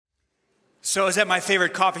So I was at my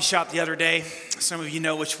favorite coffee shop the other day. Some of you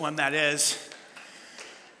know which one that is.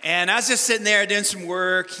 And I was just sitting there doing some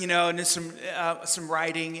work, doing some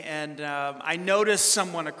writing, and I noticed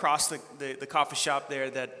someone across the coffee shop there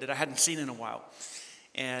that I hadn't seen in a while.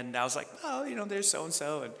 And I was like, there's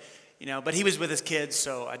so-and-so, but he was with his kids,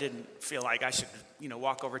 so I didn't feel like I should,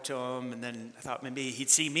 walk over to him. And then I thought maybe he'd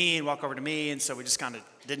see me and walk over to me, and so we just kind of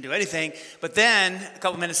didn't do anything. But then a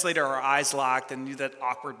couple minutes later, our eyes locked, and that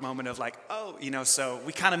awkward moment of like, so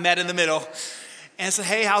we kind of met in the middle. And I said,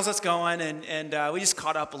 hey, how's this going? And we just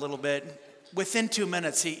caught up a little bit. Within 2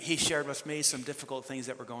 minutes, he shared with me some difficult things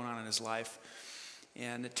that were going on in his life.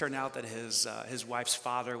 And it turned out that his wife's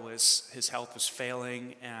father his health was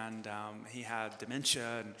failing, and he had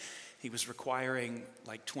dementia, and he was requiring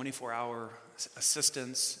like 24-hour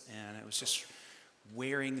assistance, and it was just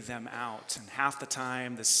wearing them out. And half the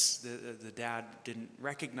time, the dad didn't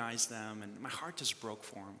recognize them, and my heart just broke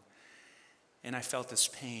for him. And I felt this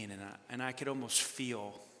pain, and I could almost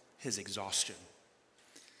feel his exhaustion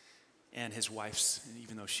and his wife's,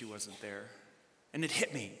 even though she wasn't there. And it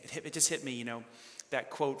hit me. It just hit me, that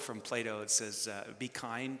quote from Plato. It says, be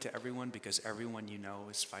kind to everyone because everyone you know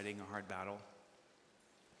is fighting a hard battle.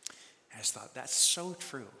 And I just thought, that's so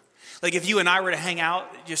true. Like if you and I were to hang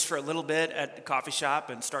out just for a little bit at the coffee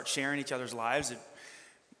shop and start sharing each other's lives, it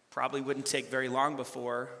probably wouldn't take very long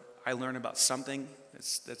before I learn about something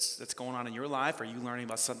that's going on in your life, or you learning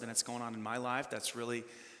about something that's going on in my life that's really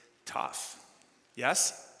tough.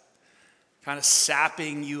 Yes? Kind of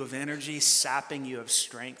sapping you of energy, sapping you of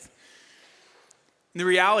strength. And the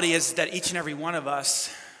reality is that each and every one of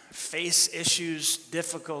us face issues,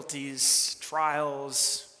 difficulties,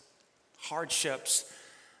 trials, hardships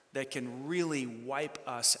that can really wipe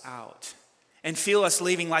us out and feel us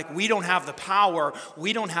leaving like we don't have the power,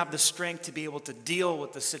 we don't have the strength to be able to deal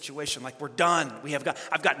with the situation. Like we're done.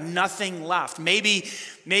 I've got nothing left. Maybe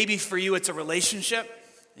for you it's a relationship,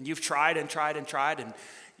 and you've tried and tried and tried, and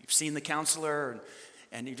you've seen the counselor,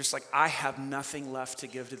 and you're just like, I have nothing left to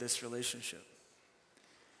give to this relationship.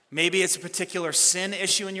 Maybe it's a particular sin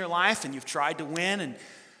issue in your life, and you've tried to win, and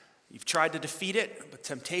you've tried to defeat it, but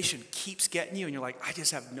temptation keeps getting you, and you're like, I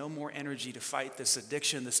just have no more energy to fight this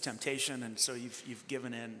addiction, this temptation, and so you've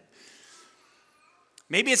given in.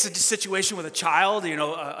 Maybe it's a situation with a child,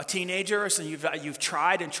 a teenager, so you've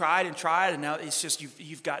tried and tried and tried, and now it's just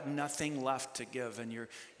you've got nothing left to give, and you're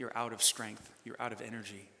out of strength, you're out of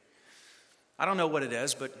energy. I don't know what it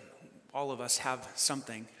is, but all of us have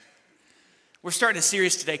something. We're starting a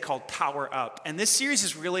series today called Power Up. And this series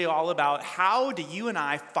is really all about how do you and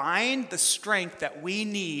I find the strength that we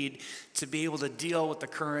need to be able to deal with the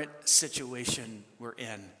current situation we're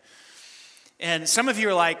in. And some of you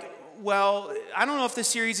are like, well, I don't know if this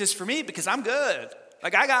series is for me because I'm good.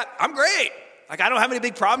 I'm great. I don't have any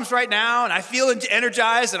big problems right now, and I feel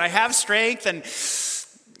energized, and I have strength, and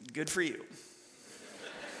good for you.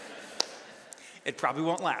 It probably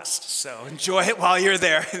won't last, so enjoy it while you're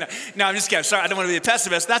there. No, I'm just kidding. Sorry, I don't want to be a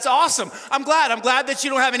pessimist. That's awesome. I'm glad that you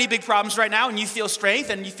don't have any big problems right now, and you feel strength,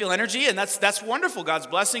 and you feel energy, and that's wonderful. God's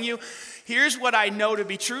blessing you. Here's what I know to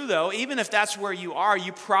be true, though. Even if that's where you are,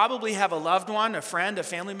 you probably have a loved one, a friend, a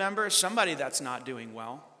family member, somebody that's not doing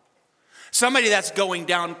well. Somebody that's going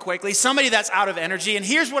down quickly, somebody that's out of energy. And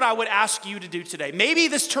here's what I would ask you to do today. Maybe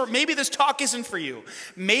this talk isn't for you.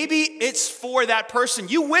 Maybe it's for that person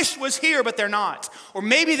you wish was here, but they're not. Or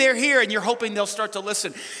maybe they're here and you're hoping they'll start to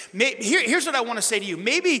listen. Here's what I want to say to you.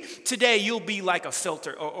 Maybe today you'll be like a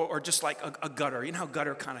filter or just like a gutter. You know how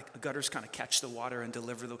gutters kind of catch the water and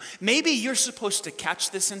deliver the. Maybe you're supposed to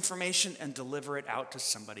catch this information and deliver it out to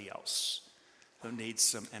somebody else who needs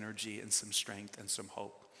some energy and some strength and some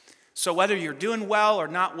hope. So whether you're doing well or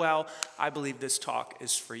not well, I believe this talk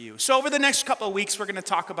is for you. So over the next couple of weeks, we're going to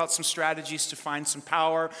talk about some strategies to find some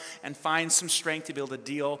power and find some strength to be able to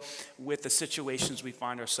deal with the situations we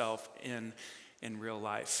find ourselves in real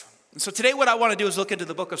life. And so today what I want to do is look into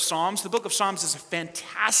the book of Psalms. The book of Psalms is a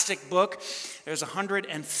fantastic book. There's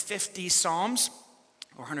 150 Psalms,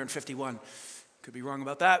 or 151. Could be wrong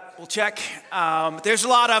about that. We'll check. There's a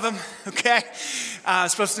lot of them, okay?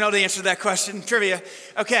 Supposed to know the answer to that question. Trivia.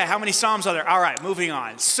 Okay, how many Psalms are there? All right, moving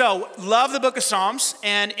on. So, love the book of Psalms.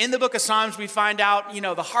 And in the book of Psalms, we find out,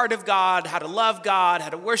 the heart of God, how to love God, how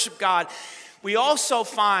to worship God. We also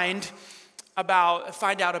find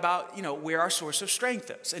out about, where our source of strength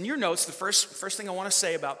is. In your notes, the first thing I want to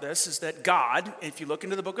say about this is that God, if you look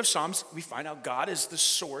into the book of Psalms, we find out God is the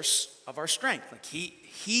source of our strength. Like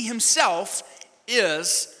he himself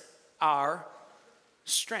is our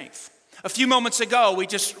strength. A few moments ago, we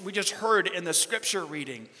just heard in the scripture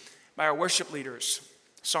reading by our worship leaders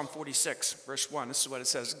Psalm 46, verse 1, this is what it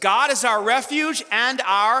says. God is our refuge and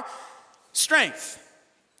our strength,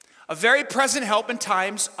 a very present help in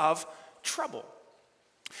times of trouble.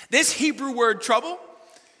 This Hebrew word trouble,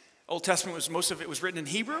 Old Testament most of it was written in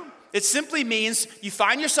Hebrew. It simply means you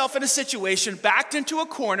find yourself in a situation, backed into a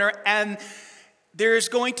corner, and there's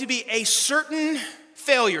going to be a certain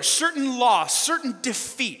failure, certain loss, certain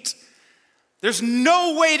defeat. There's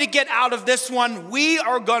no way to get out of this one. We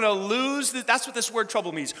are going to lose. That's what this word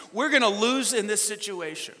trouble means. We're going to lose in this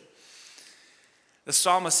situation. The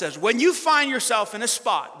psalmist says, when you find yourself in a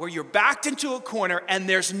spot where you're backed into a corner and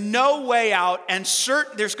there's no way out and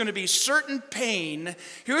there's going to be certain pain,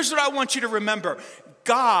 here's what I want you to remember.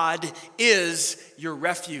 God is your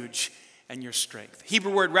refuge and your strength. The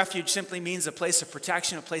Hebrew word refuge simply means a place of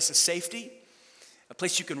protection, a place of safety, a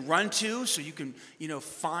place you can run to so you can,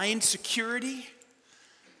 find security.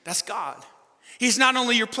 That's God. He's not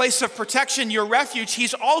only your place of protection, your refuge,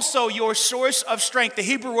 he's also your source of strength. The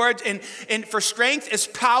Hebrew word for strength is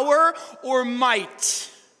power or might.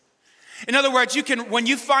 In other words, when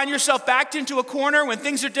you find yourself backed into a corner, when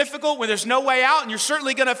things are difficult, when there's no way out, and you're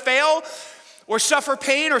certainly going to fail or suffer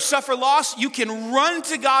pain or suffer loss, you can run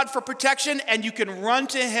to God for protection and you can run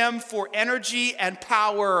to him for energy and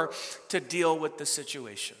power to deal with the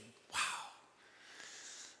situation. Wow.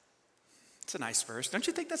 It's a nice verse. Don't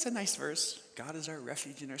you think that's a nice verse? God is our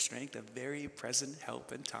refuge and our strength, a very present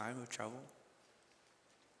help in time of trouble.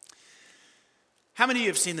 How many of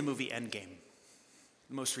you have seen the movie Endgame?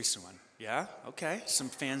 The most recent one. Yeah? Okay. Some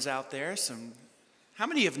fans out there. How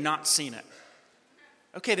many have not seen it?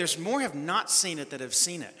 Okay, there's more have not seen it that have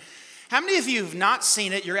seen it. How many of you have not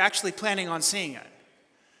seen it, you're actually planning on seeing it?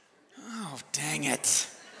 Oh, dang it.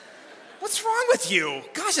 What's wrong with you?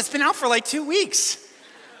 Gosh, it's been out for like 2 weeks.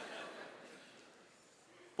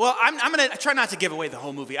 Well, I'm going to try not to give away the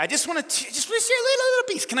whole movie. I just want to share a little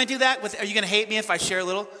piece. Can I do that? Are you going to hate me if I share a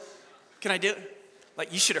little? Can I do it?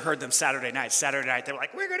 Like, you should have heard them Saturday night. Saturday night, they were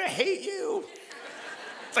like, we're going to hate you.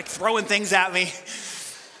 It's like throwing things at me.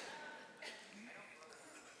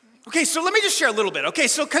 Okay, so let me just share a little bit. Okay,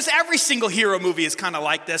 so because every single hero movie is kind of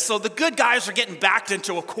like this. So the good guys are getting backed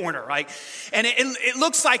into a corner, right? And it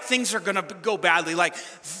looks like things are going to go badly. Like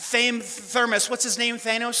Thermos, what's his name?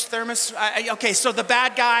 Thermos? Okay, so the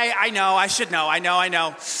bad guy, I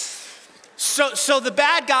know. So the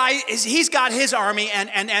bad guy, he's got his army,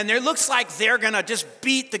 and it looks like they're going to just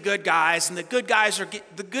beat the good guys, and the good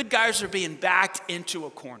guys are being backed into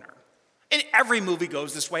a corner. And every movie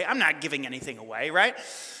goes this way. I'm not giving anything away, right?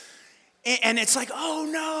 And it's like, oh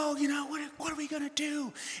no, what are we gonna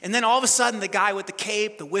do? And then all of a sudden, the guy with the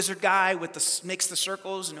cape, the wizard guy makes the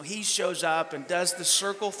circles, he shows up and does the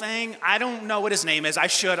circle thing. I don't know what his name is. I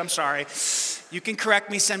should. I'm sorry. You can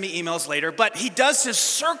correct me. Send me emails later. But he does his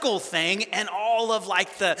circle thing, and all of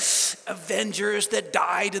like the Avengers that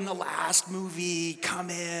died in the last movie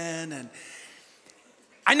come in, and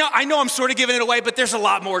I know I'm sort of giving it away, but there's a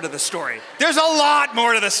lot more to the story.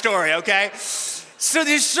 Okay? So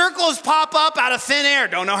these circles pop up out of thin air.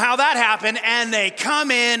 Don't know how that happened. And they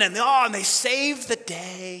come in and they save the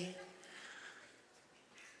day.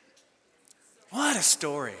 What a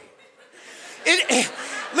story.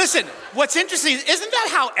 Listen, what's interesting, isn't that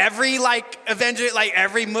how every Avenger,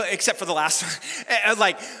 except for the last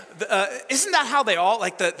one, isn't that how they all,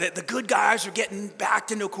 the good guys are getting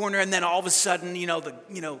backed into a corner and then all of a sudden,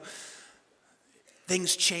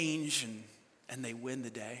 things change and they win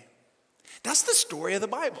the day. That's the story of the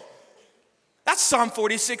Bible. That's Psalm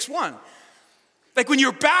 46:1. Like when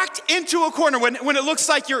you're backed into a corner, when it looks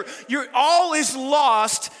like your all is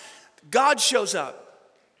lost, God shows up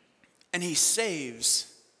and he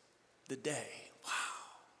saves the day. Wow.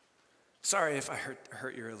 Sorry if I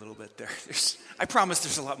hurt you a little bit there. I promise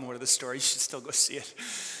there's a lot more to the story. You should still go see it.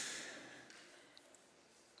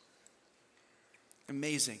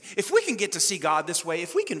 Amazing. If we can get to see God this way,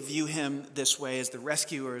 if we can view him this way as the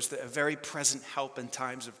rescuer, as a very present help in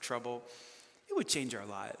times of trouble, it would change our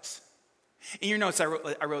lives. In your notes, I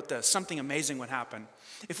wrote this. Something amazing would happen.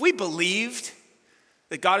 If we believed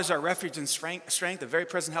that God is our refuge and strength, a very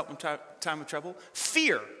present help in time of trouble,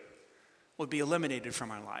 fear would be eliminated from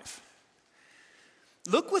our life.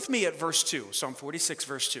 Look with me at verse 2, Psalm 46,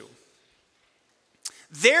 verse 2.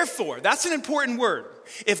 Therefore, that's an important word.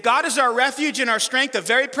 If God is our refuge and our strength, a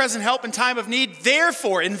very present help in time of need,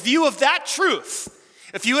 therefore, in view of that truth,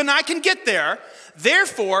 if you and I can get there,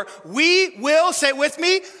 therefore, we will, say it with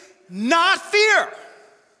me, not fear.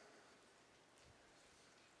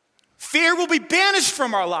 Fear will be banished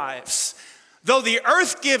from our lives. Though the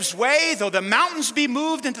earth gives way, though the mountains be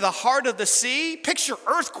moved into the heart of the sea, picture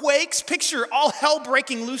earthquakes, picture all hell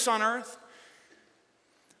breaking loose on earth.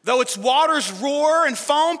 Though its waters roar and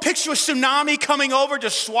foam, picture a tsunami coming over,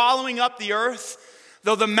 just swallowing up the earth.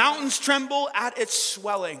 Though the mountains tremble at its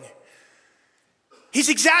swelling.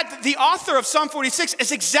 The author of Psalm 46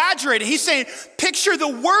 is exaggerating. He's saying, picture the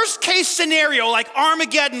worst case scenario, like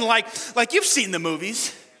Armageddon, like you've seen the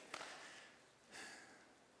movies.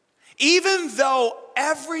 Even though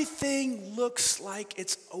everything looks like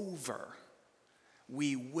it's over,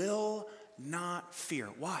 we will not fear.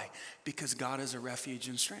 Why? Because God is a refuge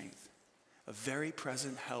and strength, a very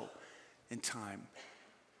present help in time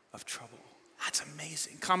of trouble. That's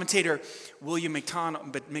amazing. Commentator William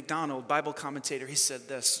MacDonald, Bible commentator, he said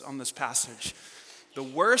this on this passage. The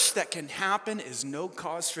worst that can happen is no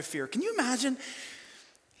cause for fear. Can you imagine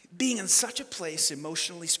being in such a place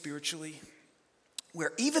emotionally, spiritually,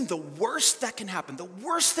 where even the worst that can happen, the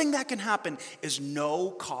worst thing that can happen is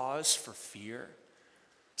no cause for fear?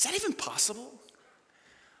 Is that even possible?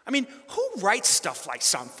 I mean, who writes stuff like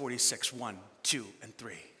Psalm 46, 1, 2, and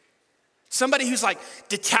 3? Somebody who's like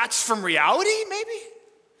detached from reality, maybe?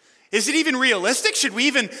 Is it even realistic? Should we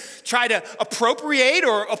even try to appropriate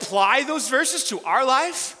or apply those verses to our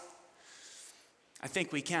life? I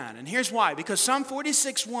think we can. And here's why. Because Psalm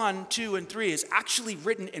 46, 1, 2, and 3 is actually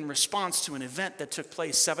written in response to an event that took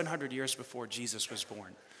place 700 years before Jesus was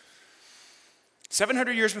born.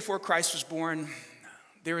 700 years before Christ was born,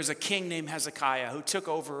 there was a king named Hezekiah who took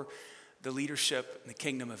over the leadership in the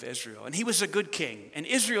kingdom of Israel. And he was a good king. And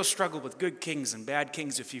Israel struggled with good kings and bad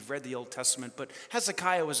kings if you've read the Old Testament. But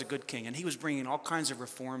Hezekiah was a good king, and he was bringing all kinds of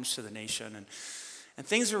reforms to the nation. And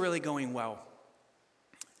things were really going well.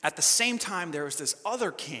 At the same time, there was this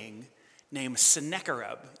other king named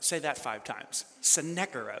Sennacherib. Say that 5 times.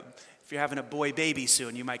 Sennacherib. If you're having a boy baby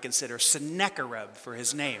soon, you might consider Sennacherib for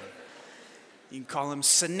his name. You can call him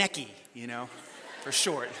Seneki, for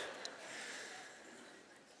short.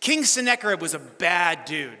 King Sennacherib was a bad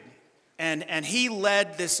dude, and he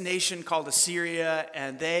led this nation called Assyria,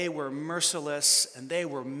 and they were merciless, and they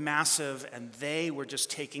were massive, and they were just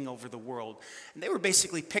taking over the world. And they were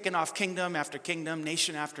basically picking off kingdom after kingdom,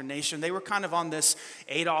 nation after nation. They were kind of on this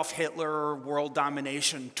Adolf Hitler world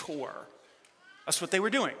domination tour. That's what they were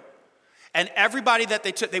doing. And everybody that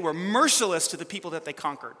they took, they were merciless to the people that they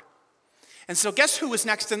conquered. And so guess who was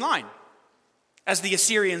next in line as the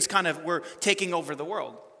Assyrians kind of were taking over the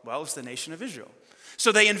world? Well, it's the nation of Israel.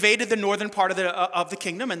 So they invaded the northern part of the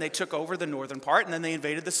kingdom, and they took over the northern part, and then they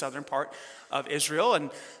invaded the southern part of Israel, and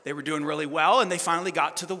they were doing really well, and they finally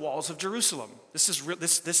got to the walls of Jerusalem. This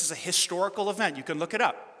is a historical event. You can look it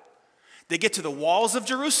up. They get to the walls of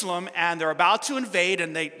Jerusalem, and they're about to invade,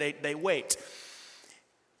 and they wait.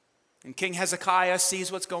 And King Hezekiah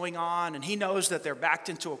sees what's going on, and he knows that they're backed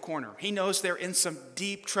into a corner. He knows they're in some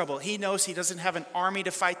deep trouble. He knows he doesn't have an army to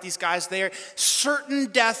fight these guys there. Certain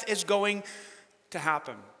death is going to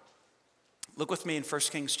happen. Look with me in 1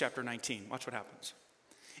 Kings chapter 19. Watch what happens.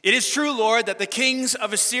 It is true, Lord, that the kings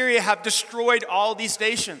of Assyria have destroyed all these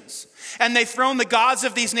nations, and they've thrown the gods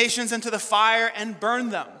of these nations into the fire and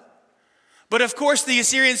burned them. But of course the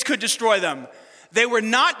Assyrians could destroy them. They were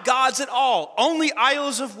not gods at all, only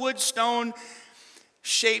idols of wood, stone,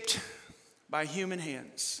 shaped by human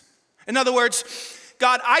hands. In other words,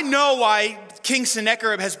 God, I know why King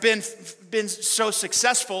Sennacherib has been so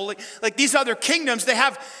successful. Like these other kingdoms, they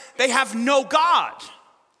have no God.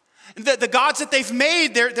 The gods that they've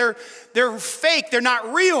made, they're fake, they're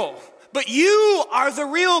not real. But you are the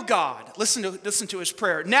real God. Listen to his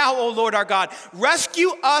prayer. Now, O Lord our God,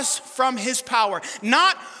 rescue us from his power.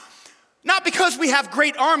 Not because we have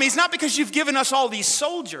great armies, not because you've given us all these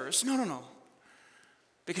soldiers. No.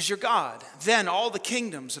 Because you're God. Then all the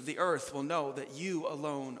kingdoms of the earth will know that you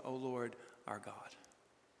alone, O Lord, are God.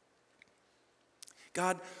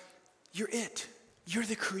 God, you're it. You're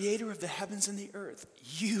the creator of the heavens and the earth.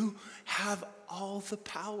 You have all the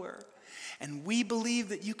power. And we believe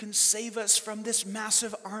that you can save us from this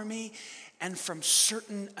massive army and from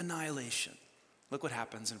certain annihilation. Look what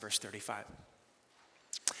happens in verse 35.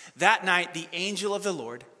 That night, the angel of the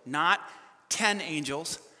Lord, not 10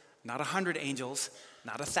 angels, not 100 angels,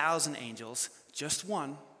 not 1,000 angels, just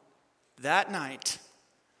one. That night,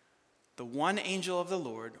 the one angel of the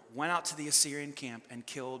Lord went out to the Assyrian camp and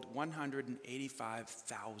killed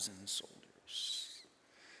 185,000 soldiers.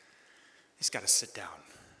 He's got to sit down.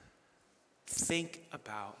 Think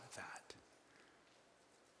about that.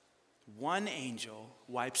 One angel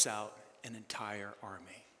wipes out an entire army.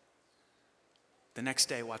 The next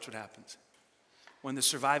day, watch what happens. When the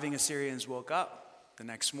surviving Assyrians woke up the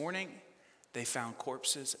next morning, they found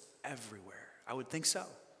corpses everywhere. I would think so.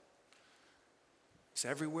 So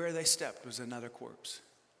everywhere they stepped was another corpse.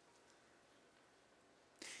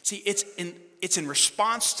 See, it's in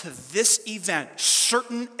response to this event,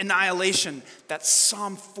 certain annihilation, that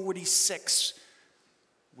Psalm 46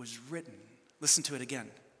 was written. Listen to it again.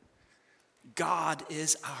 God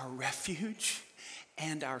is our refuge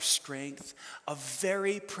and our strength, a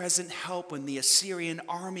very present help when the Assyrian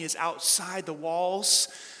army is outside the walls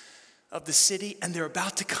of the city and they're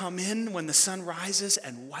about to come in when the sun rises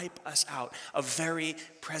and wipe us out. A very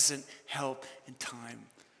present help in time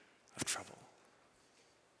of trouble.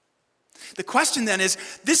 The question then is,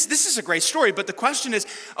 this is a great story, but the question is,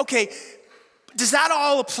 okay, does that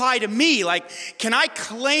all apply to me? Like, can I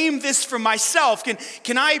claim this for myself?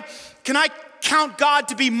 Can I count God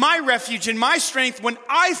to be my refuge and my strength when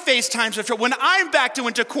I face times of trouble, when I'm backed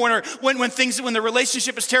into a corner, when the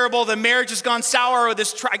relationship is terrible, the marriage has gone sour, or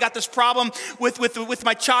I got this problem with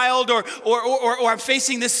my child, or I'm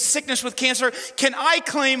facing this sickness with cancer? Can I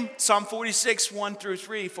claim Psalm 46, 1 through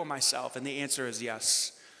 3 for myself? And the answer is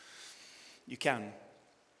yes, you can.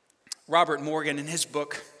 Robert Morgan, in his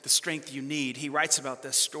book, The Strength You Need, he writes about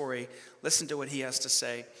this story. Listen to what he has to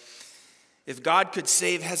say. If God could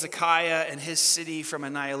save Hezekiah and his city from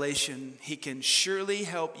annihilation, he can surely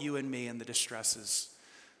help you and me in the distresses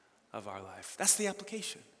of our life. That's the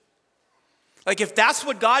application. Like, if that's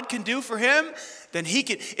what God can do for him, then he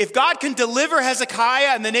can. If God can deliver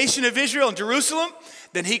Hezekiah and the nation of Israel and Jerusalem,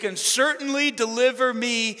 then he can certainly deliver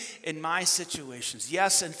me in my situations.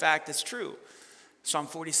 Yes, in fact, it's true. Psalm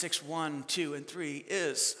 46, 1, 2, and 3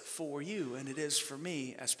 is for you, and it is for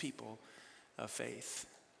me as people of faith.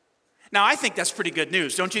 Now, I think that's pretty good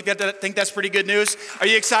news. Don't you think that's pretty good news? Are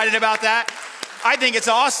you excited about that? I think it's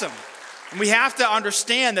awesome. And we have to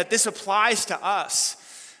understand that this applies to us.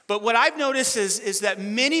 But what I've noticed is that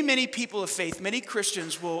many, many people of faith, many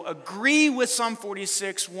Christians will agree with Psalm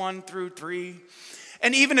 46, 1 through 3,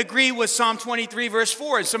 and even agree with Psalm 23, verse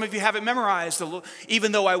 4. And some of you have it memorized.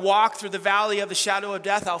 Even though I walk through the valley of the shadow of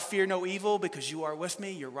death, I'll fear no evil because you are with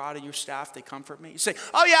me. Your rod and your staff, they comfort me. You say,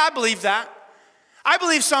 oh yeah, I believe that. I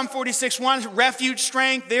believe Psalm 46, 1, refuge,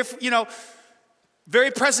 strength, therefore,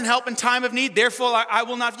 very present help in time of need. Therefore, I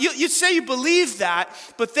will not. You say you believe that,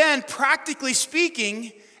 but then practically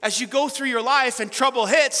speaking, as you go through your life and trouble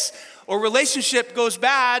hits, or relationship goes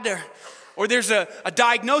bad, or there's a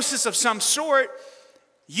diagnosis of some sort,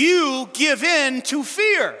 you give in to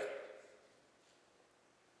fear.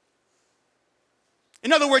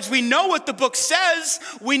 In other words, we know what the book says.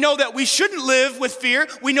 We know that we shouldn't live with fear.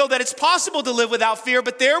 We know that it's possible to live without fear,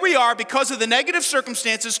 but there we are, because of the negative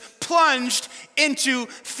circumstances, plunged into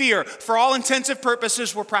fear. For all intensive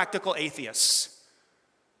purposes, we're practical atheists.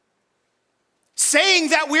 Saying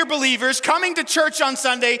that we're believers, coming to church on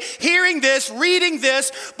Sunday, hearing this, reading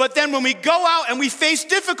this, but then when we go out and we face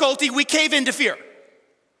difficulty, we cave into fear.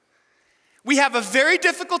 We have a very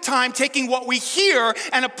difficult time taking what we hear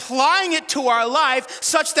and applying it to our life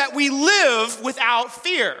such that we live without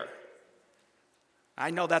fear. I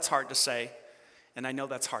know that's hard to say, and I know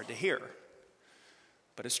that's hard to hear,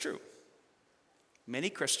 but it's true. Many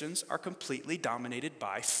Christians are completely dominated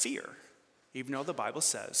by fear, even though the Bible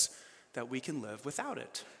says that we can live without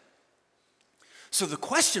it. So the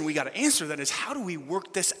question we got to answer then is, how do we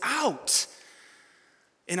work this out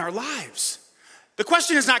in our lives? The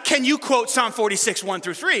question is not, can you quote Psalm 46, 1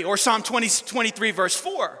 through 3, or Psalm 23, verse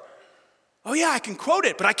 4? Oh yeah, I can quote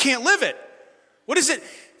it, but I can't live it. What is it?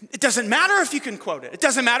 It doesn't matter if you can quote it. It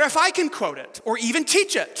doesn't matter if I can quote it or even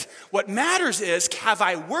teach it. What matters is, have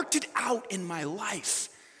I worked it out in my life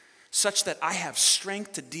such that I have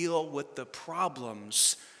strength to deal with the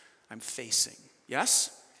problems I'm facing?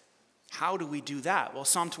 Yes? How do we do that? Well,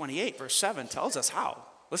 Psalm 28, verse 7 tells us how.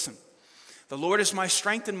 Listen, the Lord is my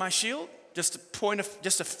strength and my shield. Just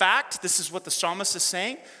a fact. This is what the psalmist is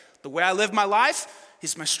saying. The way I live my life,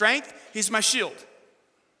 he's my strength, he's my shield.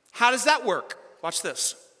 How does that work? Watch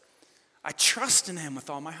this. I trust in him with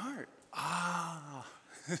all my heart.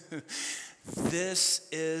 This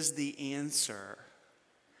is the answer.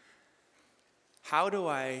 How do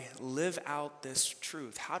I live out this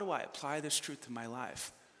truth? How do I apply this truth to my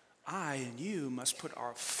life? I and you must put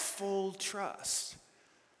our full trust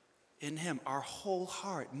in him, our whole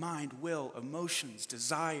heart, mind, will, emotions,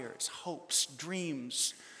 desires, hopes,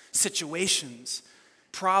 dreams, situations,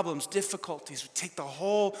 problems, difficulties. We take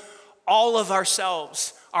all of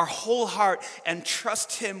ourselves, our whole heart, and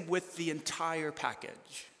trust him with the entire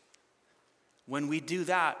package. When we do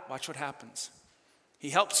that, watch what happens. He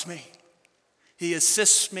helps me. He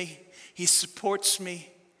assists me. He supports me.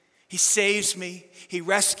 He saves me, he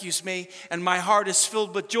rescues me, and my heart is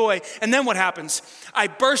filled with joy. And then what happens? I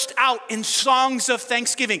burst out in songs of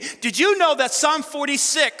thanksgiving. Did you know that Psalm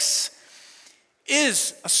 46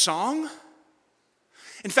 is a song?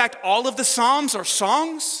 In fact, all of the Psalms are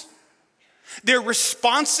songs. They're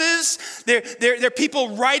responses. They're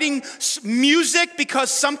people writing music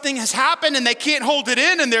because something has happened and they can't hold it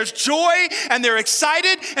in, and there's joy and they're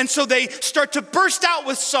excited, and so they start to burst out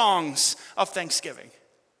with songs of thanksgiving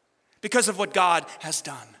because of what God has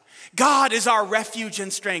done. God is our refuge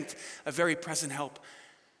and strength, a very present help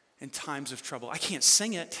in times of trouble. I can't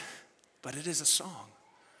sing it, but it is a song.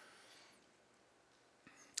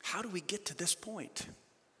 How do we get to this point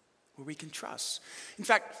where we can trust? In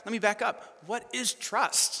fact, let me back up. What is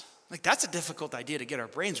trust? Like, that's a difficult idea to get our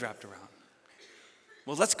brains wrapped around.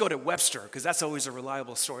 Well, let's go to Webster, because that's always a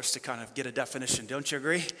reliable source to kind of get a definition. Don't you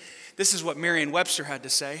agree? This is what Merriam-Webster had to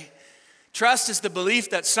say. Trust is the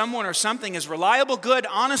belief that someone or something is reliable, good,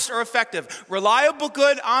 honest, or effective. Reliable,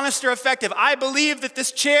 good, honest, or effective. I believe that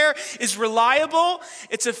this chair is reliable,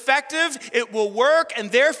 it's effective, it will work, and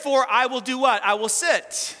therefore I will do what? I will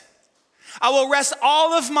sit. I will rest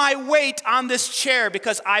all of my weight on this chair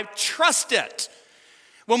because I trust it.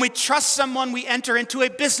 When we trust someone, we enter into a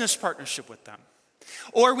business partnership with them.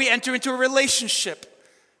 Or we enter into a relationship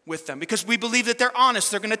with them because we believe that they're honest,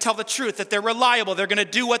 they're going to tell the truth, that they're reliable, they're going to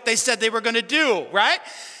do what they said they were going to do, right?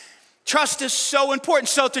 Trust is so important.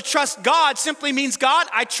 So to trust God simply means, God,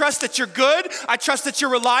 I trust that you're good, I trust that you're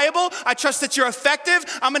reliable, I trust that you're effective.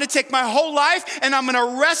 I'm going to take my whole life and I'm going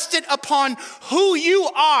to rest it upon who you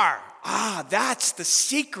are. That's the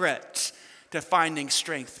secret to finding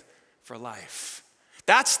strength for life.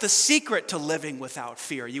 That's the secret to living without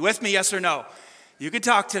fear. You with me, yes or no? You can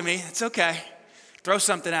talk to me, it's okay. Throw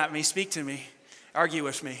something at me, speak to me, argue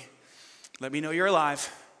with me. Let me know you're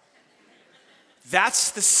alive.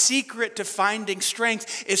 That's the secret to finding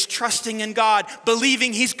strength, is trusting in God,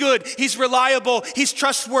 believing He's good, He's reliable, He's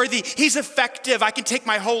trustworthy, He's effective. I can take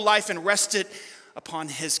my whole life and rest it upon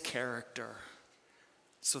His character.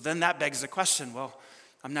 So then that begs the question, well,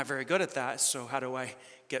 I'm not very good at that, so how do I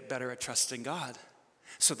get better at trusting God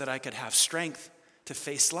so that I could have strength to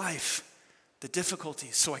face life, the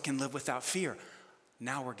difficulties, so I can live without fear?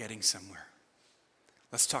 Now we're getting somewhere.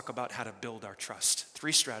 Let's talk about how to build our trust.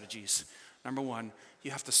 3 strategies. Number 1, you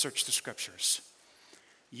have to search the scriptures.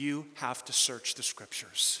 You have to search the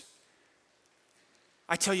scriptures.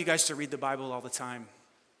 I tell you guys to read the Bible all the time.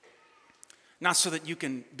 Not so that you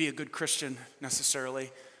can be a good Christian necessarily,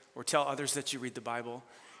 or tell others that you read the Bible.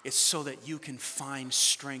 It's so that you can find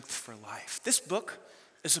strength for life. This book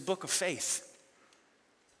is a book of faith.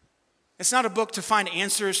 It's not a book to find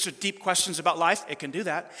answers to deep questions about life. It can do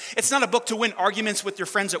that. It's not a book to win arguments with your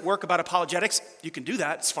friends at work about apologetics. You can do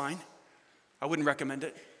that. It's fine. I wouldn't recommend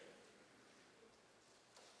it.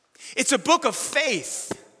 It's a book of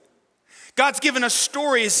faith. God's given us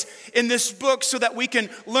stories in this book so that we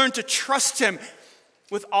can learn to trust Him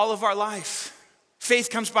with all of our life.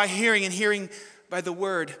 Faith comes by hearing, and hearing by the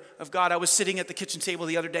word of God. I was sitting at the kitchen table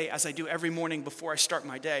the other day, as I do every morning before I start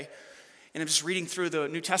my day, and I'm just reading through the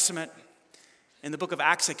New Testament. In the book of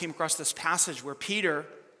Acts, I came across this passage where Peter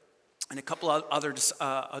and a couple of other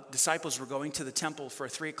disciples were going to the temple for a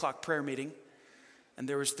 3 o'clock prayer meeting. And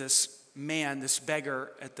there was this man, this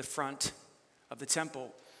beggar at the front of the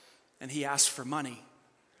temple, and he asked for money.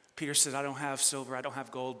 Peter said, I don't have silver, I don't have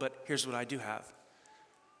gold, but here's what I do have.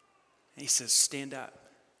 And he says, stand up.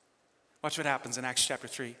 Watch what happens in Acts chapter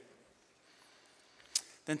 3.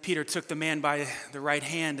 Then Peter took the man by the right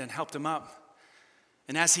hand and helped him up.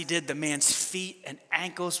 And as he did, the man's feet and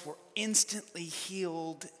ankles were instantly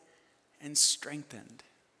healed and strengthened.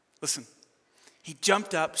 Listen, he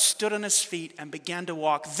jumped up, stood on his feet, and began to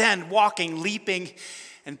walk. Then, walking, leaping,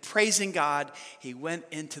 and praising God, he went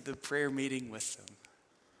into the prayer meeting with them.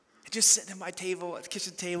 Just sitting at my table, at the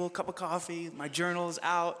kitchen table, cup of coffee, my journal is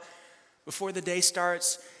out before the day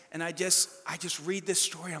starts, and I just read this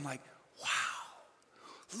story. I'm like,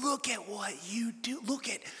 wow, look at what you do. Look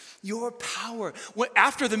at your power.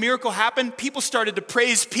 After the miracle happened, people started to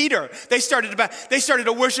praise Peter. They started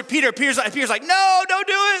to worship Peter. Peter's like, no, don't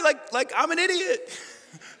do it. Like I'm an idiot.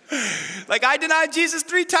 Like I denied Jesus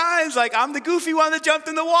 3 times. Like I'm the goofy one that jumped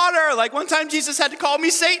in the water. Like one time Jesus had to call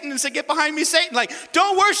me Satan and said, get behind me, Satan. Like,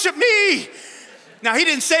 don't worship me. Now he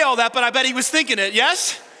didn't say all that, but I bet he was thinking it,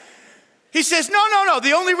 yes? He says, no.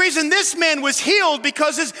 The only reason this man was healed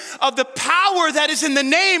because of the power that is in the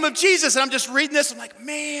name of Jesus. And I'm just reading this. I'm like,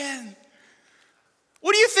 man,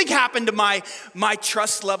 what do you think happened to my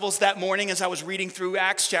trust levels that morning as I was reading through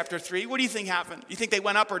Acts chapter 3? What do you think happened? You think they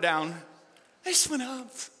went up or down? They just went up,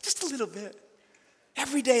 just a little bit.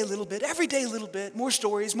 Every day a little bit, every day a little bit. More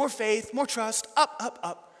stories, more faith, more trust,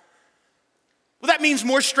 up. Well, that means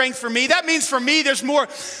more strength for me. That means for me there's more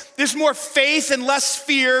faith and less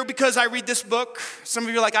fear because I read this book. Some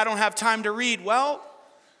of you are like, I don't have time to read. Well,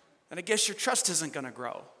 then I guess your trust isn't going to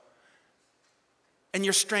grow. And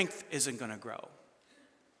your strength isn't going to grow.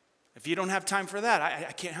 If you don't have time for that,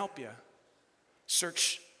 I can't help you.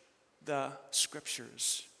 Search the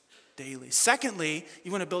scriptures daily. Secondly,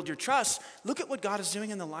 you want to build your trust, look at what God is doing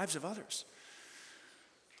in the lives of others.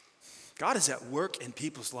 God is at work in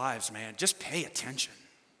people's lives, man. Just pay attention.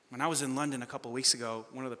 When I was in London a couple of weeks ago,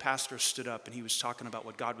 one of the pastors stood up and he was talking about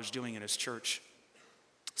what God was doing in his church,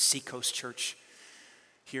 Seacoast Church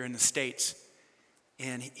here in the States.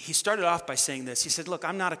 And he started off by saying this. He said, look,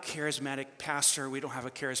 I'm not a charismatic pastor. We don't have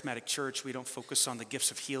a charismatic church. We don't focus on the gifts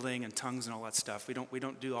of healing and tongues and all that stuff. We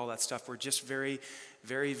don't do all that stuff. We're just very,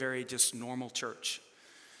 very, very just normal church.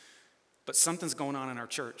 But something's going on in our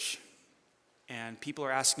church. And people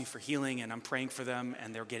are asking for healing, and I'm praying for them,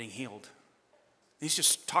 and they're getting healed. He's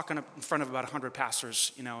just talking up in front of about 100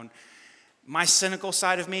 pastors, and my cynical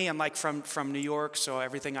side of me, I'm like from New York, so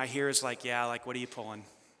everything I hear is like, yeah, like, what are you pulling?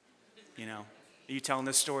 Are you telling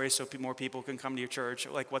this story so more people can come to your church?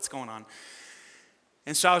 Like, what's going on?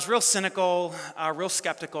 And so I was real cynical, real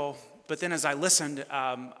skeptical, but then as I listened,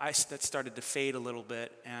 that started to fade a little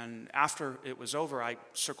bit, and after it was over, I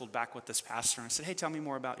circled back with this pastor, and I said, hey, tell me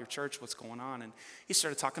more about your church, what's going on? And he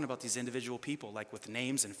started talking about these individual people, like with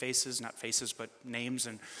names and faces, not faces, but names,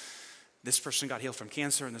 and this person got healed from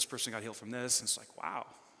cancer, and this person got healed from this, and it's like, wow.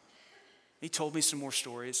 He told me some more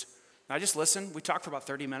stories. And I just listened. We talked for about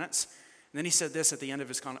 30 minutes. And then he said this at the end of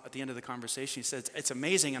the conversation. He said, it's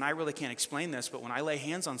amazing, and I really can't explain this, but when I lay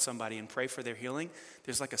hands on somebody and pray for their healing,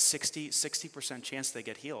 there's like a 60% chance they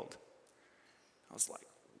get healed. I was like,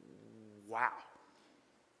 wow.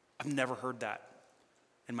 I've never heard that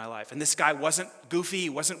in my life. And this guy wasn't goofy. He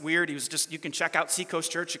wasn't weird. He was just, you can check out Seacoast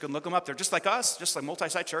Church. You can look them up. They're just like us, just like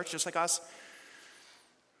multi-site church, just like us.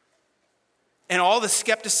 And all the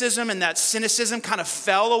skepticism and that cynicism kind of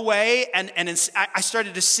fell away. And I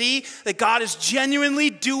started to see that God is genuinely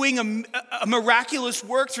doing a miraculous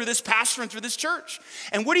work through this pastor and through this church.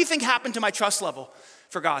 And what do you think happened to my trust level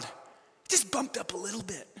for God? It just bumped up a little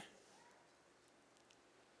bit.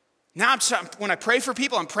 Now, when I pray for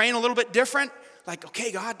people, I'm praying a little bit different. Like,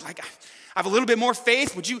 okay, God, like I have a little bit more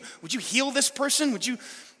faith. Would you heal this person? Would you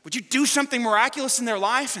do something miraculous in their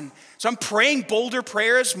life? And so I'm praying bolder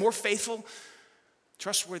prayers, more faithful,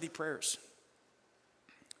 trustworthy prayers.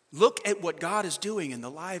 Look at what God is doing in the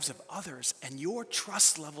lives of others, and your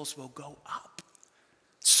trust levels will go up.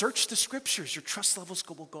 Search the scriptures, your trust levels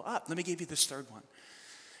will go up. Let me give you this third one.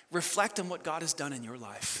 Reflect on what God has done in your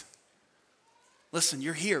life. Listen,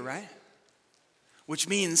 you're here, right? Which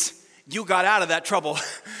means you got out of that trouble.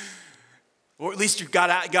 Or at least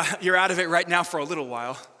you're out of it right now for a little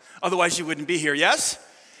while. Otherwise you wouldn't be here, yes?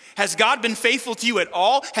 Has God been faithful to you at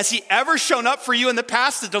all? Has he ever shown up for you in the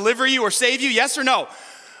past to deliver you or save you? Yes or no?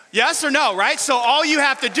 Yes or no, right? So all you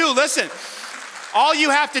have to do, listen, all you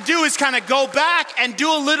have to do is kind of go back and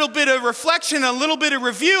do a little bit of reflection, a little bit of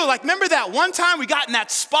review. Like, remember that one time we got in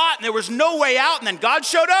that spot and there was no way out, and then God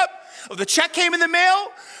showed up? Or the check came in the mail?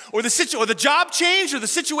 Or the job changed, or the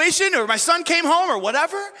situation, or my son came home, or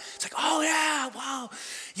whatever? It's like, oh yeah, wow.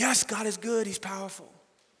 Yes, God is good, he's powerful.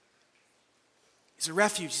 He's a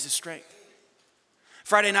refuge, he's a strength.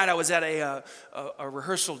 Friday night I was at a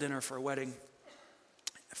rehearsal dinner for a wedding.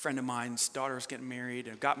 A friend of mine's daughter was getting married,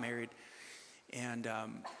 and got married. And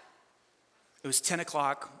it was 10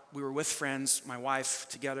 o'clock. We were with friends, my wife,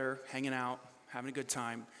 together, hanging out, having a good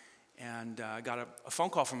time. And I got a phone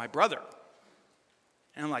call from my brother.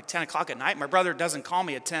 And I'm like, 10 o'clock at night? My brother doesn't call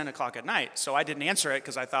me at 10 o'clock at night. So I didn't answer it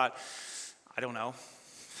because I thought, I don't know,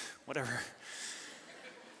 whatever.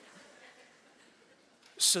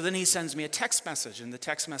 So then he sends me a text message, and the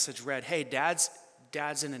text message read, hey, dad's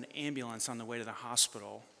in an ambulance on the way to the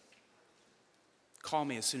hospital. Call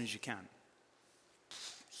me as soon as you can.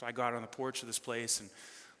 So I got out on the porch of this place and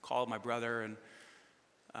called my brother, and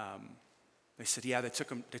they said, yeah, they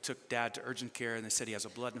took dad to urgent care, and they said he has a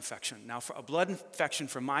blood infection. Now, for a blood infection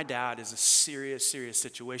for my dad is a serious, serious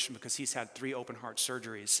situation because he's had 3 open heart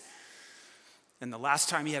surgeries. And the last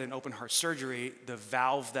time he had an open heart surgery, the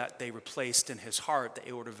valve that they replaced in his heart, the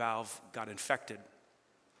aorta valve, got infected.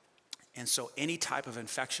 And so any type of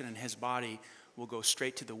infection in his body will go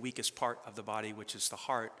straight to the weakest part of the body, which is the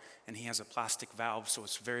heart, and he has a plastic valve, so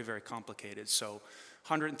it's very, very complicated. So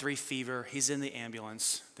 103 fever, he's in the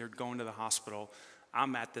ambulance, they're going to the hospital.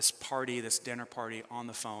 I'm at this party, this dinner party on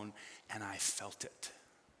the phone, and I felt it.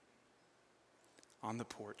 On the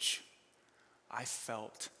porch, I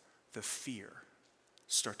felt the fear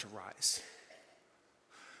start to rise.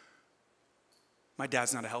 My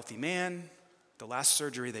dad's not a healthy man. The last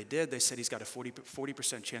surgery they did, they said he's got a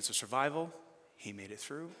 40% chance of survival. He made it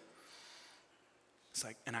through. It's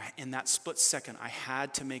like, and in that split second, I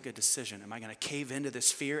had to make a decision. Am I going to cave into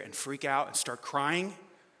this fear and freak out and start crying?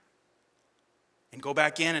 And go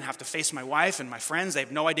back in and have to face my wife and my friends? They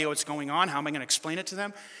have no idea what's going on. How am I going to explain it to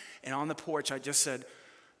them? And on the porch, I just said,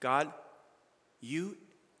 God, you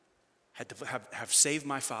had to have saved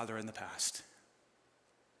my father in the past.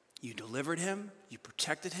 You delivered him. You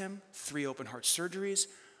protected him. 3 open heart surgeries.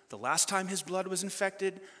 The last time his blood was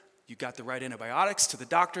infected, you got the right antibiotics to the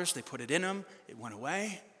doctors. They put it in him. It went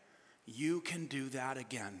away. You can do that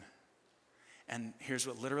again. And here's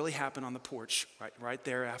what literally happened on the porch, right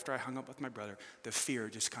there after I hung up with my brother. The fear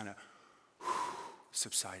just kind of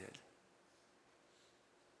subsided.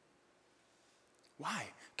 Why?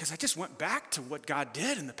 Because I just went back to what God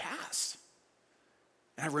did in the past.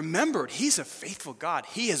 And I remembered he's a faithful God.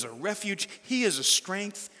 He is a refuge. He is a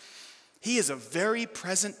strength. He is a very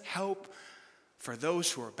present help for those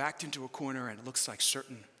who are backed into a corner and it looks like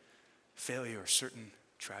certain failure or certain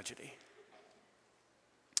tragedy.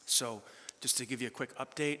 So, just to give you a quick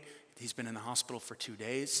update, he's been in the hospital for 2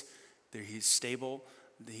 days. He's stable.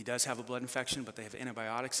 He does have a blood infection, but they have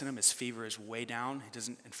antibiotics in him. His fever is way down. He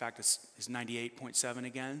doesn't. In fact, it's 98.7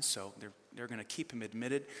 again. So they're going to keep him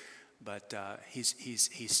admitted, but he's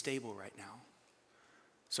stable right now.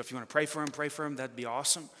 So if you want to pray for him. That'd be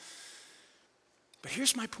awesome. But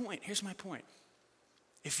here's my point.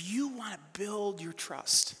 If you want to build your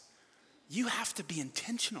trust, you have to be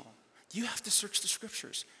intentional. You have to search the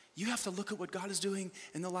scriptures. You have to look at what God is doing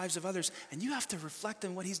in the lives of others, and you have to reflect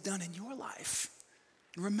on what he's done in your life.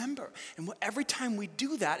 And remember, every time we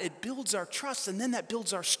do that, it builds our trust, and then that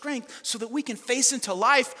builds our strength so that we can face into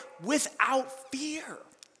life without fear.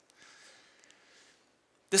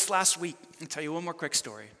 This last week, I'll tell you one more quick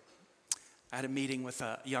story. I had a meeting with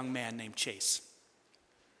a young man named Chase.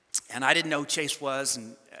 And I didn't know who Chase was,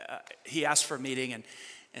 and he asked for a meeting,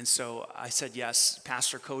 and so I said yes.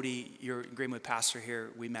 Pastor Cody, you're in agreement with Pastor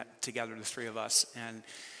here. We met together, the 3 of us,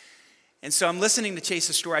 and so I'm listening to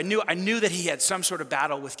Chase's story. I knew that he had some sort of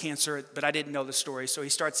battle with cancer, but I didn't know the story. So he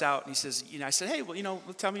starts out and he says, I said, hey, well,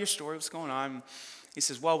 tell me your story. What's going on? He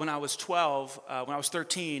says, well, when I was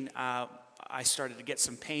 13, I started to get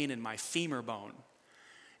some pain in my femur bone,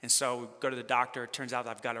 and so we go to the doctor. It turns out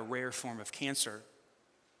I've got a rare form of cancer.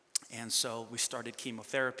 And so we started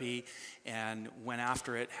chemotherapy and went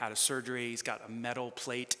after it, had a surgery. He's got a metal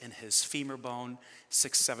plate in his femur bone.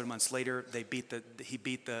 6-7 months later, he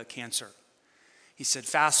beat the cancer. He said,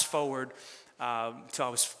 fast forward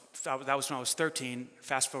till that was when I was 13.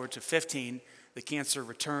 Fast forward to 15, the cancer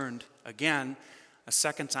returned again a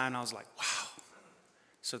second time. And I was like, wow.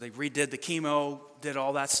 So they redid the chemo, did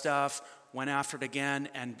all that stuff, went after it again,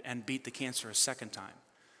 and beat the cancer a second time.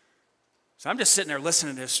 So I'm just sitting there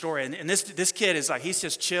listening to his story, and this kid is like, he's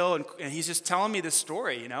just chill, and he's just telling me this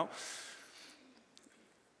story, I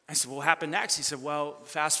said, well, what happened next? He said, well,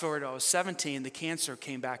 fast forward to I was 17, the cancer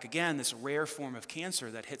came back again, this rare form of cancer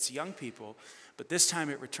that hits young people, but this time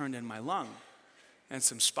it returned in my lung, and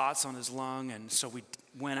some spots on his lung, and so we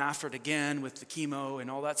went after it again with the chemo and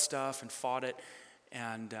all that stuff, and fought it,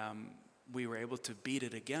 and we were able to beat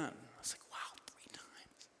it again. I was like,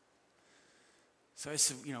 so I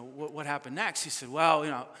said, what happened next? He said,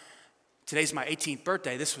 well, today's my 18th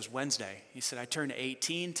birthday. This was Wednesday. He said, I turned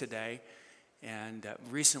 18 today, and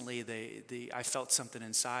recently I felt something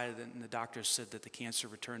inside, and the doctor said that the cancer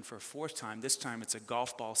returned for a 4th time. This time it's a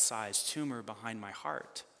golf ball-sized tumor behind my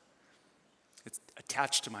heart. It's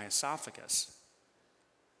attached to my esophagus.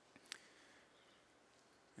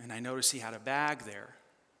 And I noticed he had a bag there.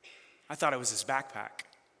 I thought it was his backpack.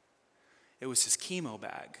 It was his chemo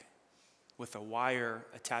bag, with a wire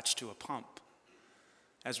attached to a pump.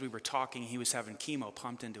 As we were talking, he was having chemo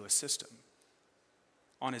pumped into his system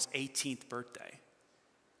on his 18th birthday.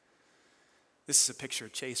 This is a picture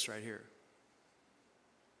of Chase right here.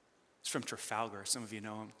 It's from Trafalgar. Some of you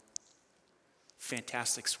know him.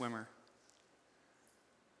 Fantastic swimmer.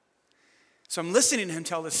 So I'm listening to him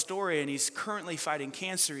tell this story, and he's currently fighting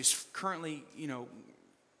cancer. He's currently,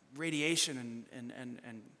 radiation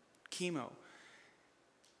and chemo.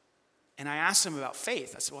 And I asked him about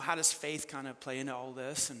faith. I said, well, how does faith kind of play into all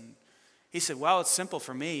this? And he said, well, it's simple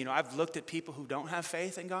for me. I've looked at people who don't have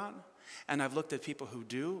faith in God, and I've looked at people who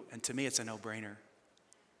do, and to me, it's a no-brainer.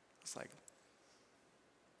 It's like,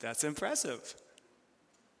 that's impressive.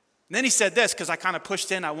 And then he said this, because I kind of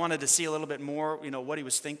pushed in. I wanted to see a little bit more, what he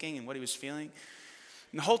was thinking and what he was feeling.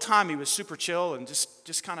 And the whole time, he was super chill and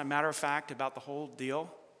just kind of matter-of-fact about the whole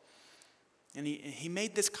deal. And he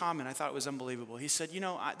made this comment. I thought it was unbelievable. He said,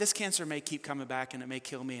 this cancer may keep coming back and it may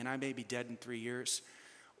kill me and I may be dead in 3 years.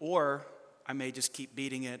 Or I may just keep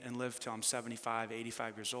beating it and live till I'm 75,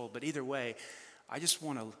 85 years old. But either way, I just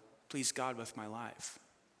want to please God with my life.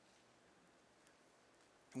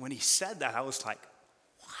 And when he said that, I was like,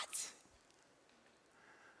 what?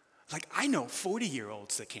 Like, I know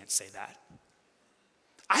 40-year-olds that can't say that.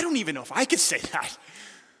 I don't even know if I could say that.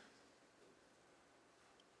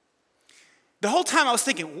 The whole time I was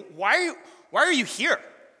thinking, why are you here?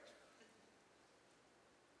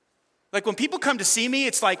 Like when people come to see me,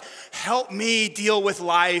 it's like, help me deal with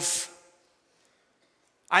life.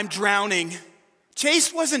 I'm drowning.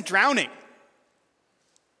 Chase wasn't drowning.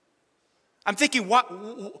 I'm thinking, what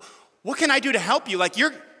can I do to help you? Like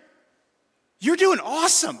you're doing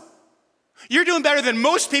awesome. You're doing better than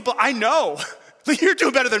most people I know. You're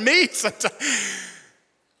doing better than me sometimes.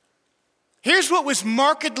 Here's what was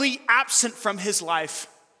markedly absent from his life.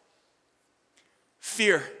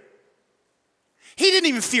 Fear. He didn't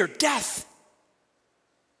even fear death.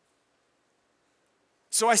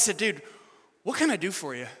 So I said, dude, what can I do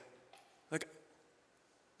for you? Like,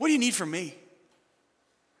 what do you need from me?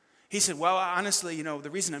 He said, well, honestly, the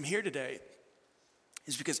reason I'm here today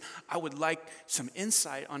is because I would like some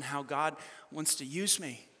insight on how God wants to use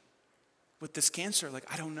me with this cancer.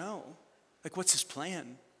 Like, I don't know. Like, what's his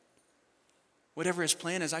plan? Whatever his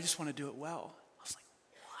plan is, I just want to do it well. I was like,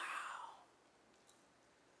 wow.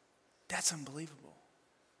 That's unbelievable.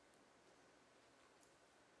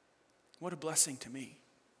 What a blessing to me.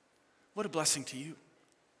 What a blessing to you.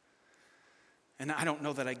 And I don't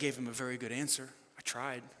know that I gave him a very good answer. I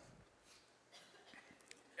tried.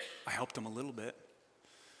 I helped him a little bit.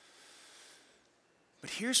 But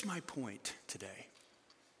here's my point today.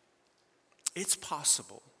 It's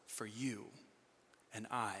possible for you and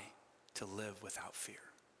I to live without fear.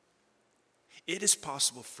 It is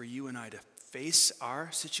possible for you and I to face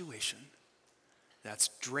our situation that's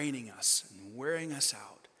draining us and wearing us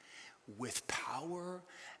out with power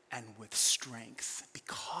and with strength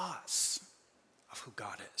because of who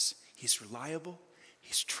God is. He's reliable,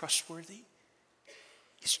 he's trustworthy,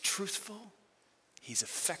 he's truthful, he's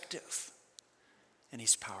effective, and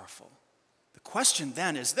he's powerful. The question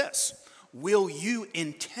then is this: will you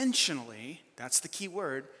intentionally, that's the key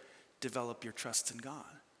word, develop your trust in God?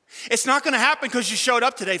 It's not going to happen because you showed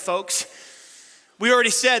up today, folks. We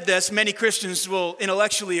already said this. Many Christians will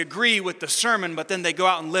intellectually agree with the sermon, but then they go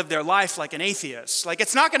out and live their life like an atheist. Like,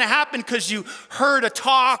 it's not going to happen because you heard a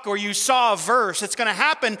talk or you saw a verse. It's going to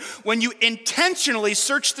happen when you intentionally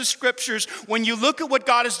search the scriptures, when you look at what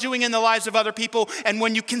God is doing in the lives of other people, and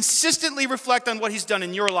when you consistently reflect on what he's done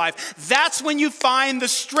in your life. That's when you find the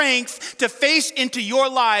strength to face into your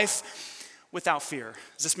life without fear.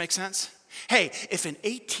 Does this make sense? Hey, if an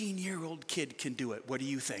 18-year-old kid can do it, what do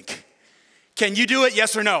you think? Can you do it?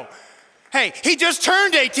 Yes or no? Hey, he just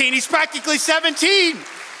turned 18. He's practically 17.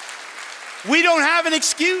 We don't have an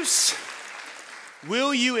excuse.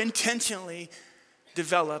 Will you intentionally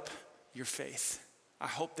develop your faith? I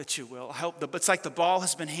hope that you will. I hope it's like the ball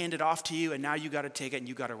has been handed off to you and now you got to take it and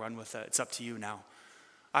you got to run with it. It's up to you now.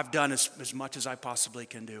 I've done as much as I possibly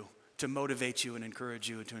can do to motivate you and encourage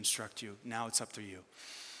you and to instruct you. Now it's up to you.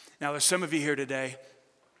 Now there's some of you here today,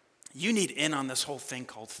 you need in on this whole thing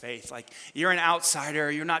called faith. Like, you're an outsider,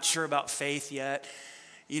 you're not sure about faith yet.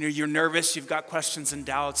 You're nervous, you've got questions and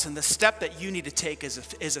doubts, and the step that you need to take is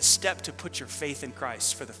a step to put your faith in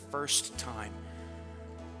Christ for the first time.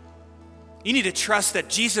 You need to trust that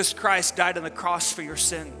Jesus Christ died on the cross for your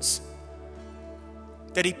sins,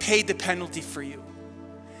 that he paid the penalty for you.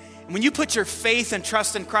 And when you put your faith and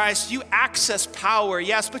trust in Christ, you access power,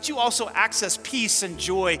 yes, but you also access peace and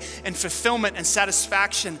joy and fulfillment and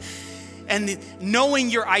satisfaction and knowing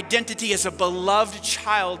your identity as a beloved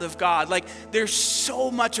child of God. Like, there's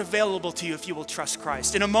so much available to you if you will trust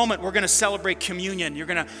Christ. In a moment, we're going to celebrate communion. We're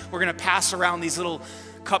going to pass around these little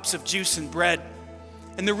cups of juice and bread.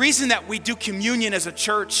 And the reason that we do communion as a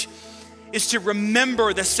church is to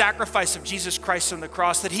remember the sacrifice of Jesus Christ on the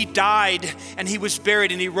cross, that he died and he was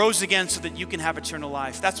buried and he rose again so that you can have eternal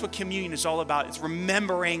life. That's what communion is all about. It's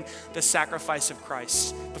remembering the sacrifice of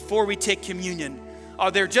Christ. Before we take communion, are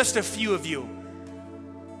there just a few of you,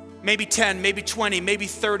 maybe 10, maybe 20, maybe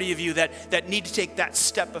 30 of you that need to take that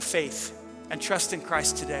step of faith and trust in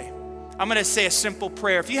Christ today? I'm going to say a simple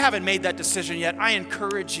prayer. If you haven't made that decision yet, I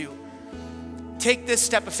encourage you. Take this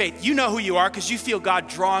step of faith. You know who you are because you feel God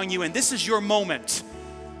drawing you in. This is your moment.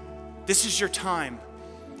 This is your time.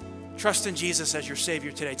 Trust in Jesus as your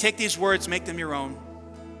Savior today. Take these words, make them your own.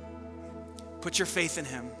 Put your faith in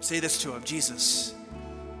him. Say this to him: Jesus,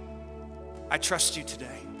 I trust you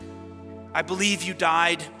today. I believe you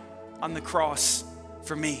died on the cross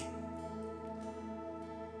for me.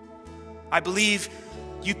 I believe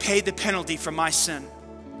you paid the penalty for my sin.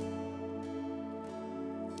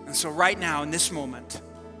 And so right now, in this moment,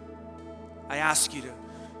 I ask you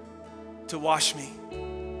to wash me,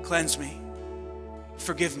 cleanse me,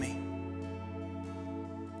 forgive me.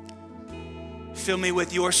 Fill me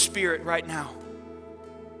with your Spirit right now,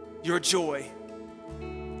 your joy,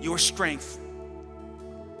 your strength,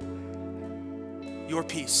 your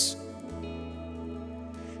peace.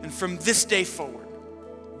 And from this day forward,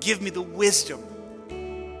 give me the wisdom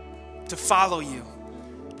to follow you,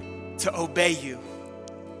 to obey you,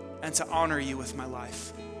 and to honor you with my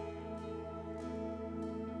life.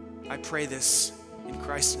 I pray this in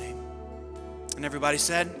Christ's name. And everybody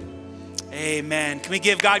said, amen. Can we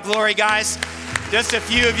give God glory, guys? Just a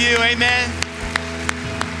few of you, amen.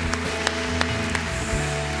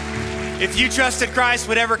 If you trusted Christ,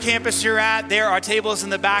 whatever campus you're at, there are tables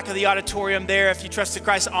in the back of the auditorium there. If you trusted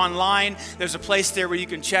Christ online, there's a place there where you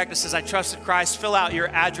can check that says, I trusted Christ. Fill out your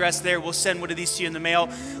address there. We'll send one of these to you in the mail.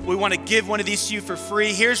 We want to give one of these to you for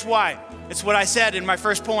free. Here's why. It's what I said in my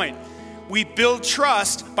first point. We build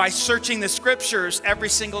trust by searching the scriptures every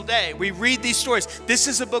single day. We read these stories. This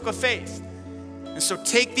is a book of faith. And so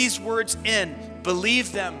take these words in,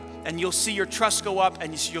 believe them, and you'll see your trust go up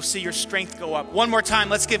and you'll see your strength go up. One more time,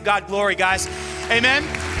 let's give God glory, guys. Amen.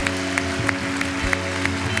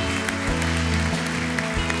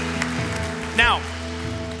 Now,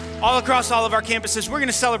 all across all of our campuses, we're going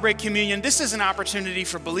to celebrate communion. This is an opportunity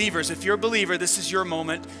for believers. If you're a believer, this is your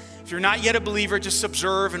moment. If you're not yet a believer, just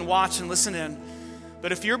observe and watch and listen in.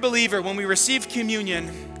 But if you're a believer, when we receive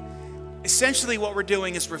communion, essentially what we're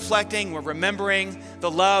doing is reflecting, we're remembering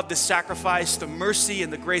the love, the sacrifice, the mercy,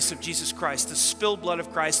 and the grace of Jesus Christ, the spilled blood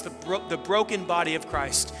of Christ, the broken body of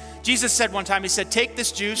Christ. Jesus said one time, he said, take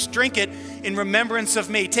this juice, drink it in remembrance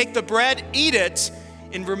of me. Take the bread, eat it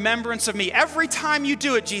in remembrance of me. Every time you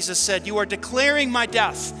do it, Jesus said, you are declaring my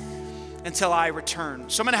death until I return.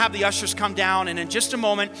 So I'm going to have the ushers come down, and in just a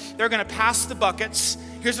moment, they're going to pass the buckets.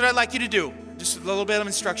 Here's what I'd like you to do. Just a little bit of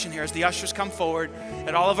instruction here as the ushers come forward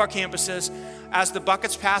at all of our campuses. As the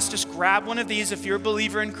buckets pass, just grab one of these if you're a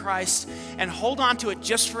believer in Christ and hold on to it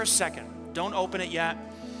just for a second. Don't open it yet.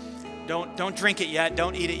 Don't drink it yet.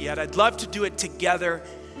 Don't eat it yet. I'd love to do it together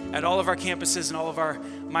at all of our campuses and all of our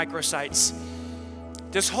microsites.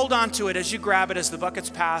 Just hold on to it as you grab it as the buckets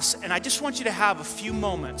pass. And I just want you to have a few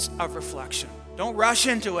moments of reflection. Don't rush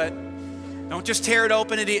into it. Don't just tear it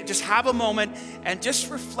open and eat. Just have a moment and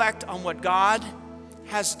just reflect on what God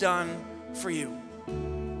has done for you.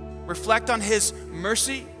 Reflect on His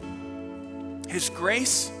mercy, His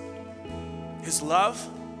grace, His love.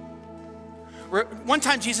 One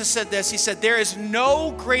time Jesus said this, He said, there is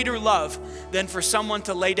no greater love than for someone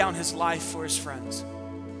to lay down his life for his friends.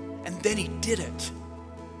 And then He did it.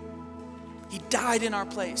 He died in our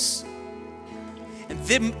place. And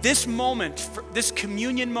this moment, this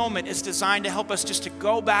communion moment is designed to help us just to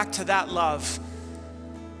go back to that love,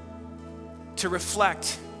 to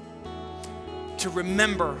reflect, to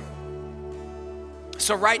remember.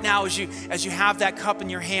 So right now, as you have that cup in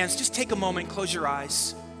your hands, just take a moment, close your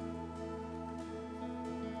eyes.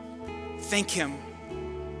 Thank Him.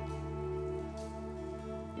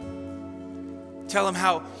 Tell Him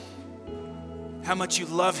how much you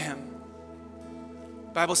love Him.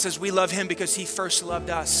 The Bible says we love Him because He first loved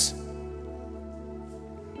us.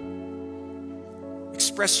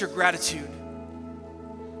 Express your gratitude.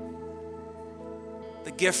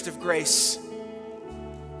 The gift of grace.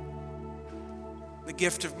 The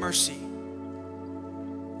gift of mercy.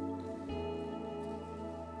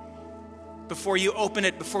 Before you open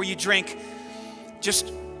it, before you drink,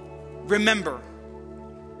 just remember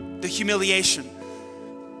the humiliation,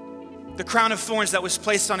 the crown of thorns that was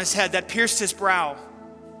placed on His head, that pierced His brow.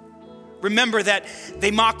 Remember that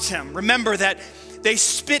they mocked Him. Remember that they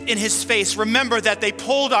spit in His face. Remember that they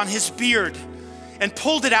pulled on His beard and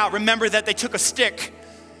pulled it out. Remember that they took a stick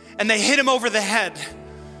and they hit Him over the head.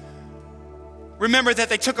 Remember that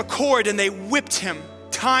they took a cord and they whipped Him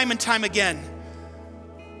time and time again.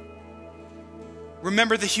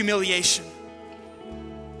 Remember the humiliation.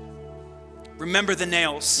 Remember the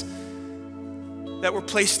nails that were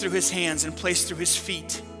placed through His hands and placed through His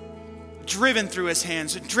feet. Driven through His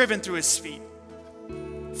hands and driven through His feet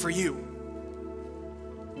for you.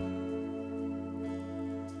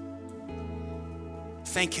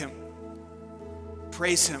 Thank Him.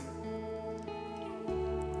 Praise Him.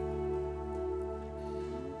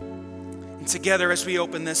 And together as we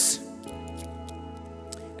open this,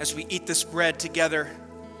 as we eat this bread together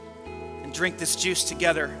and drink this juice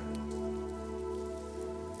together,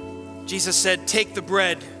 Jesus said, take the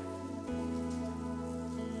bread,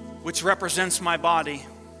 which represents my body,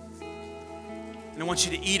 and I want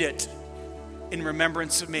you to eat it in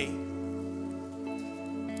remembrance of me.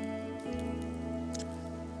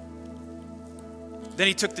 Then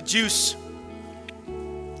he took the juice,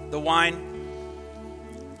 the wine,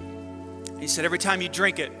 and he said, every time you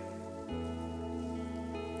drink it,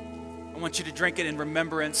 I want you to drink it in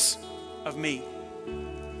remembrance of me.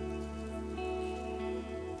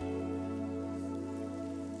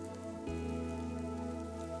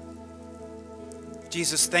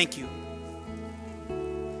 Jesus, thank you.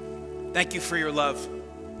 Thank you for your love.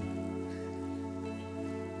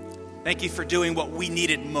 Thank you for doing what we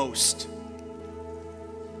needed most.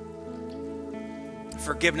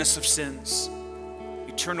 Forgiveness of sins,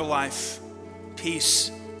 eternal life, peace,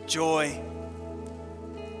 joy,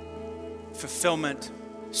 fulfillment,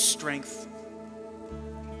 strength.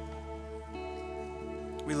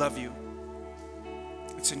 We love you.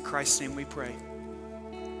 It's in Christ's name we pray.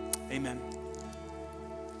 Amen.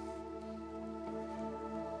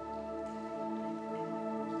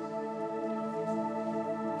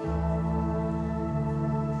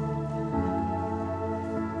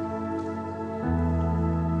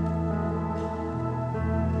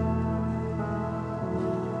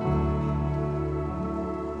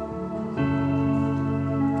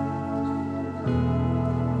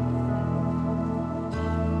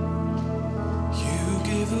 You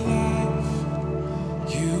give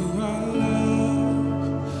life, you are love.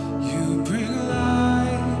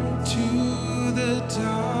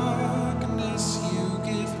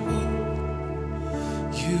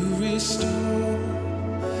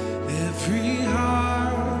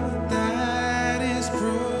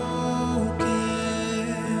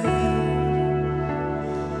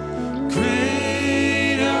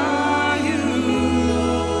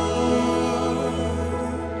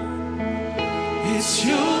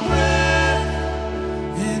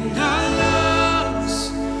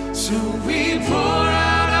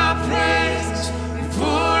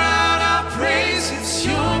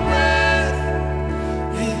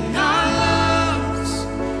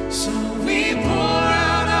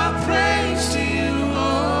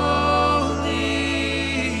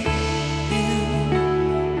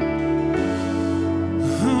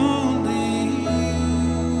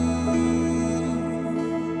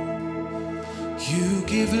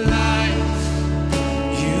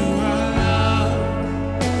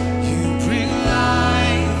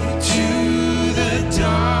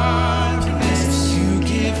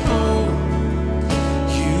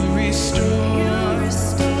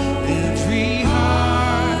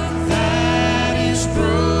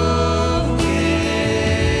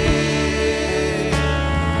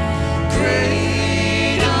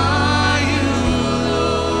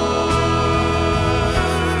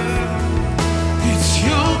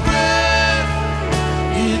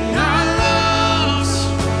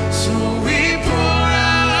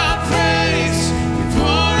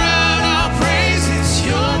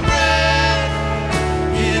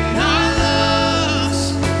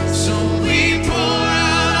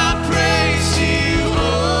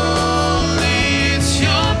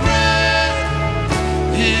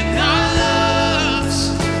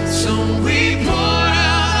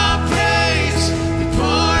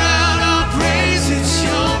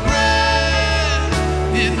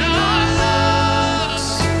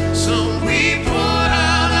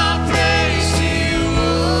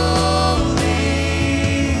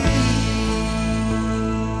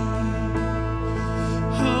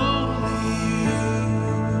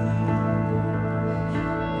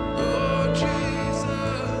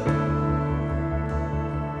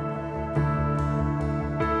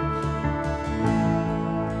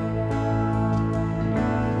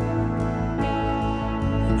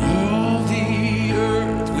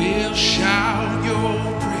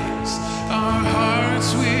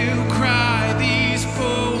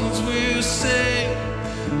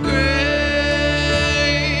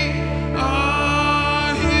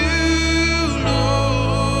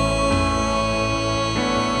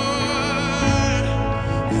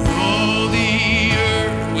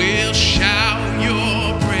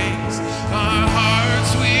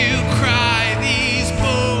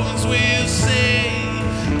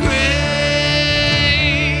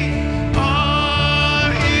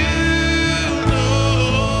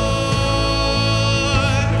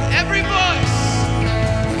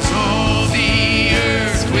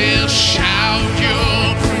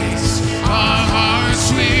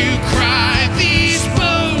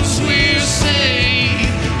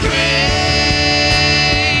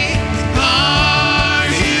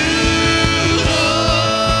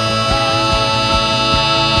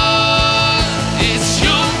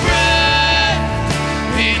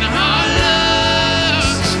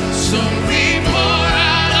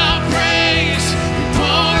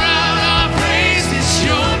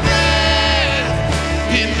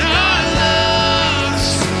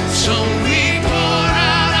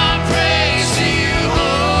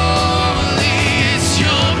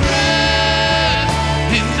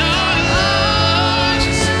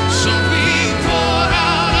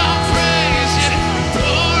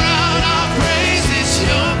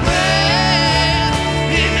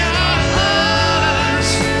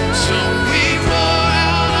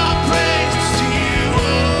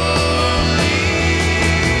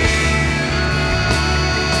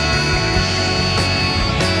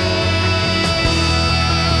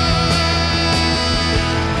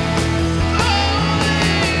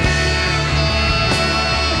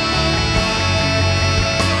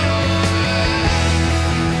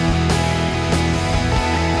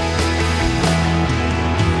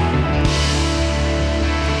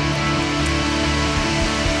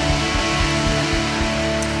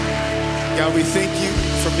 God, we thank you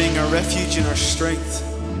for being our refuge and our strength.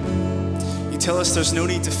 You tell us there's no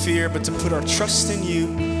need to fear, but to put our trust in you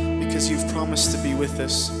because you've promised to be with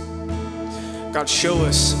us. God, show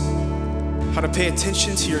us how to pay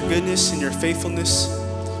attention to your goodness and your faithfulness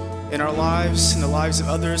in our lives, in the lives of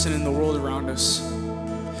others, and in the world around us.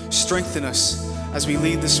 Strengthen us as we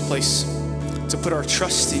leave this place to put our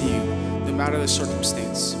trust in you no matter the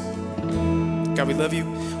circumstance. God, we love you.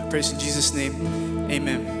 I praise in Jesus' name.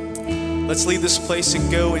 Amen. Let's leave this place and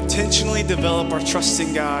go intentionally develop our trust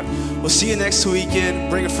in God. We'll see you next weekend.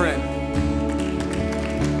 Bring a friend.